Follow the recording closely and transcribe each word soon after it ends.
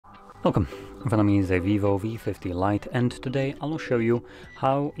Welcome. In front of me is a VIVO V50 Lite, and today I'll show you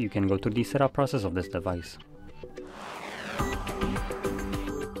how you can go through the setup process of this device.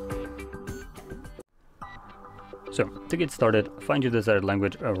 So, to get started, find your desired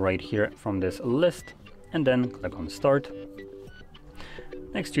language right here from this list, and then click on Start.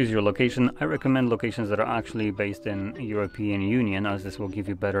 Next, choose your location. I recommend locations that are actually based in European Union, as this will give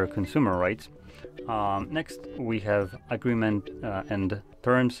you better consumer rights. Next, we have agreement and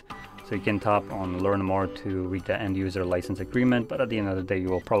terms. So you can tap on Learn More to read the end user license agreement, but at the end of the day, you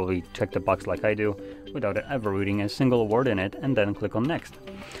will probably check the box like I do without ever reading a single word in it, and then click on Next.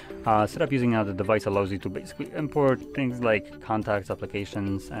 Setup using the device allows you to basically import things like contacts,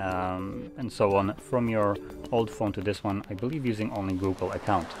 applications, and so on from your old phone to this one, I believe using only Google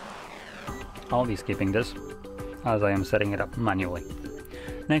account. I'll be skipping this as I am setting it up manually.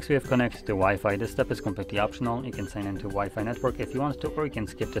 Next, we have connect to Wi-Fi. This step is completely optional. You can sign into Wi-Fi network if you want to, or you can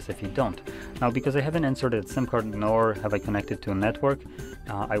skip this if you don't. Now, because I haven't inserted SIM card nor have I connected to a network,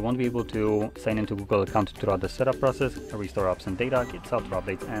 I won't be able to sign into Google account throughout the setup process, restore apps and data, get software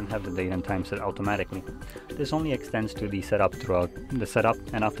updates, and have the date and time set automatically. This only extends to the setup throughout the setup,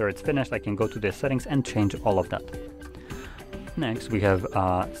 and after it's finished, I can go to the settings and change all of that. Next, we have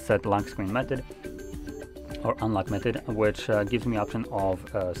set lock screen method or unlock method, which gives me option of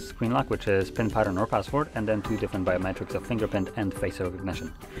screen lock, which is PIN pattern or password, and then two different biometrics of fingerprint and face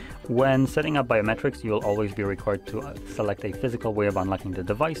recognition. When setting up biometrics, you'll always be required to select a physical way of unlocking the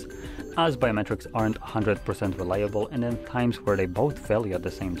device, as biometrics aren't 100% reliable, and in times where they both fail you at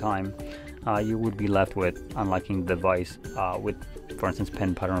the same time, you would be left with unlocking the device with, for instance,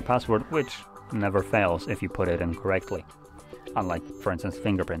 PIN pattern or password, which never fails if you put it in correctly, unlike, for instance,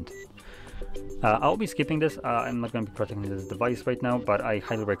 fingerprint. I'll be skipping this. I'm not going to be protecting this device right now, but I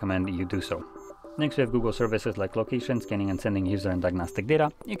highly recommend you do so. Next, we have Google services like location, scanning and sending user and diagnostic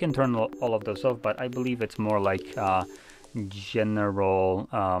data. You can turn all of those off, but I believe it's more like general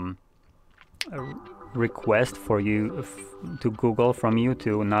request for you to Google from you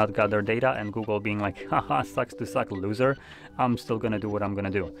to not gather data, and Google being like, haha, sucks to suck, loser. I'm still gonna do what I'm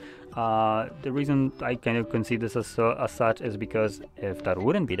gonna do. The reason I kind of concede this as such is because if that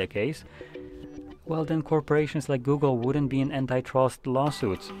wouldn't be the case, well, then corporations like Google wouldn't be in antitrust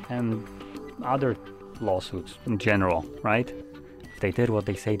lawsuits and other lawsuits in general, right? If they did what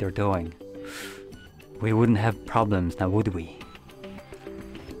they say they're doing, we wouldn't have problems now, would we?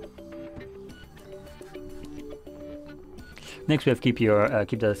 Next, we have keep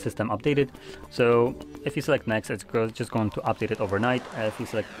the system updated. So if you select next, it's just going to update it overnight. If you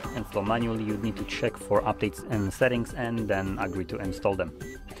select install manually, you need to check for updates and settings and then agree to install them.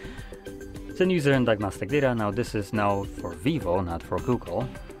 Send user and diagnostic data. Now this is now for VIVO, not for Google.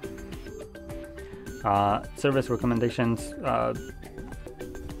 Service recommendations.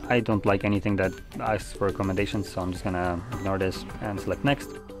 I don't like anything that asks for recommendations, so I'm just gonna ignore this and select next.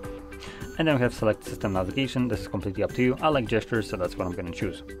 And then we have select system navigation. This is completely up to you. I like gestures, so that's what I'm going to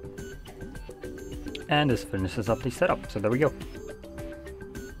choose. And this finishes up the setup. So there we go.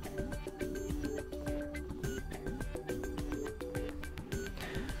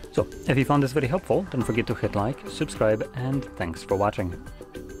 So if you found this very helpful, don't forget to hit like, subscribe, and thanks for watching.